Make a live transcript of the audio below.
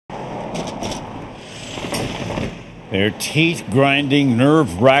They're teeth-grinding,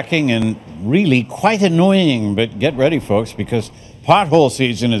 nerve-wracking, and really quite annoying. But get ready, folks, because pothole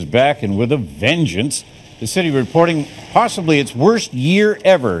season is back and with a vengeance. The city reporting possibly its worst year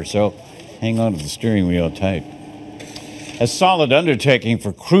ever, so hang on to the steering wheel tight. A solid undertaking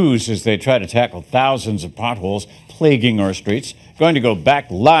for crews as they try to tackle thousands of potholes plaguing our streets. Going to go back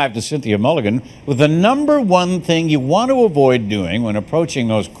live to Cynthia Mulligan with the number one thing you want to avoid doing when approaching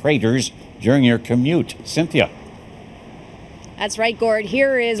those craters during your commute. Cynthia. That's right, Gord.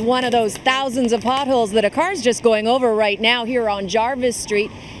 Here is one of those thousands of potholes that a car's just going over right now here on Jarvis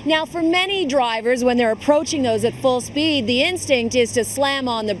Street. Now, for many drivers, when they're approaching those at full speed, the instinct is to slam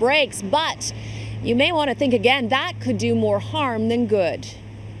on the brakes, but you may want to think again. That could do more harm than good.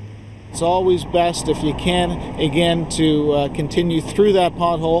 It's always best, if you can, again, to continue through that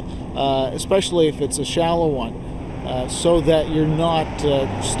pothole, especially if it's a shallow one. So that you're not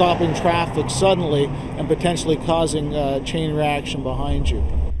stopping traffic suddenly and potentially causing a chain reaction behind you.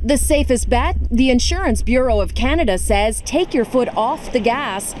 The safest bet? The Insurance Bureau of Canada says take your foot off the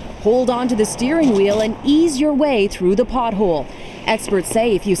gas, hold onto the steering wheel and ease your way through the pothole. Experts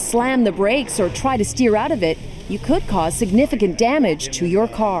say if you slam the brakes or try to steer out of it, you could cause significant damage to your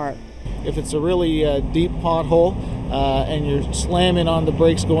car. If it's a really deep pothole and you're slamming on the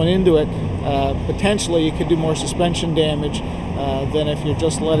brakes going into it, potentially you could do more suspension damage than if you're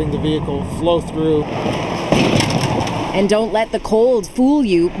just letting the vehicle flow through. And don't let the cold fool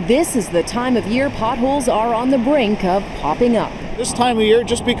you. This is the time of year potholes are on the brink of popping up. This time of year,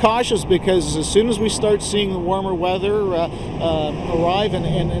 just be cautious, because as soon as we start seeing the warmer weather arrive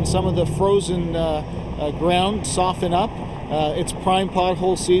and some of the frozen ground soften up, it's prime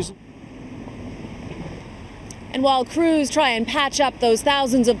pothole season. And while crews try and patch up those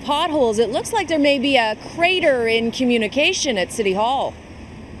thousands of potholes, it looks like there may be a crater in communication at City Hall.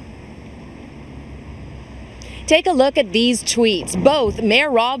 Take a look at these tweets. Both Mayor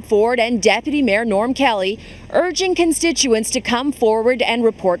Rob Ford and Deputy Mayor Norm Kelly urging constituents to come forward and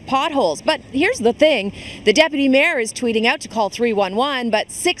report potholes. But here's the thing. The Deputy Mayor is tweeting out to call 311, but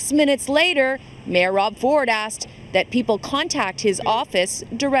 6 minutes later, Mayor Rob Ford asked that people contact his office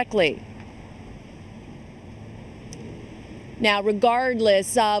directly. Now,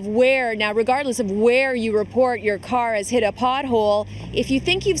 regardless of where you report your car has hit a pothole, if you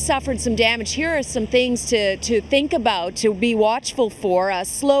think you've suffered some damage, here are some things to think about, to be watchful for. A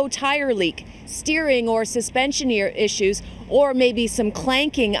slow tire leak, steering or suspension issues, or maybe some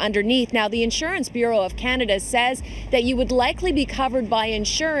clanking underneath. Now, the Insurance Bureau of Canada says that you would likely be covered by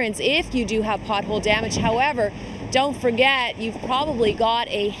insurance if you do have pothole damage. However, don't forget, you've probably got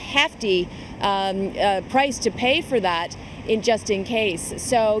a hefty price to pay for that just in case.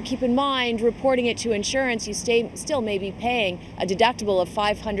 So keep in mind, reporting it to insurance, you still may be paying a deductible of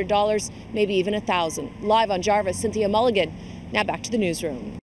 $500, maybe even $1,000. Live on Jarvis, Cynthia Mulligan. Now back to the newsroom.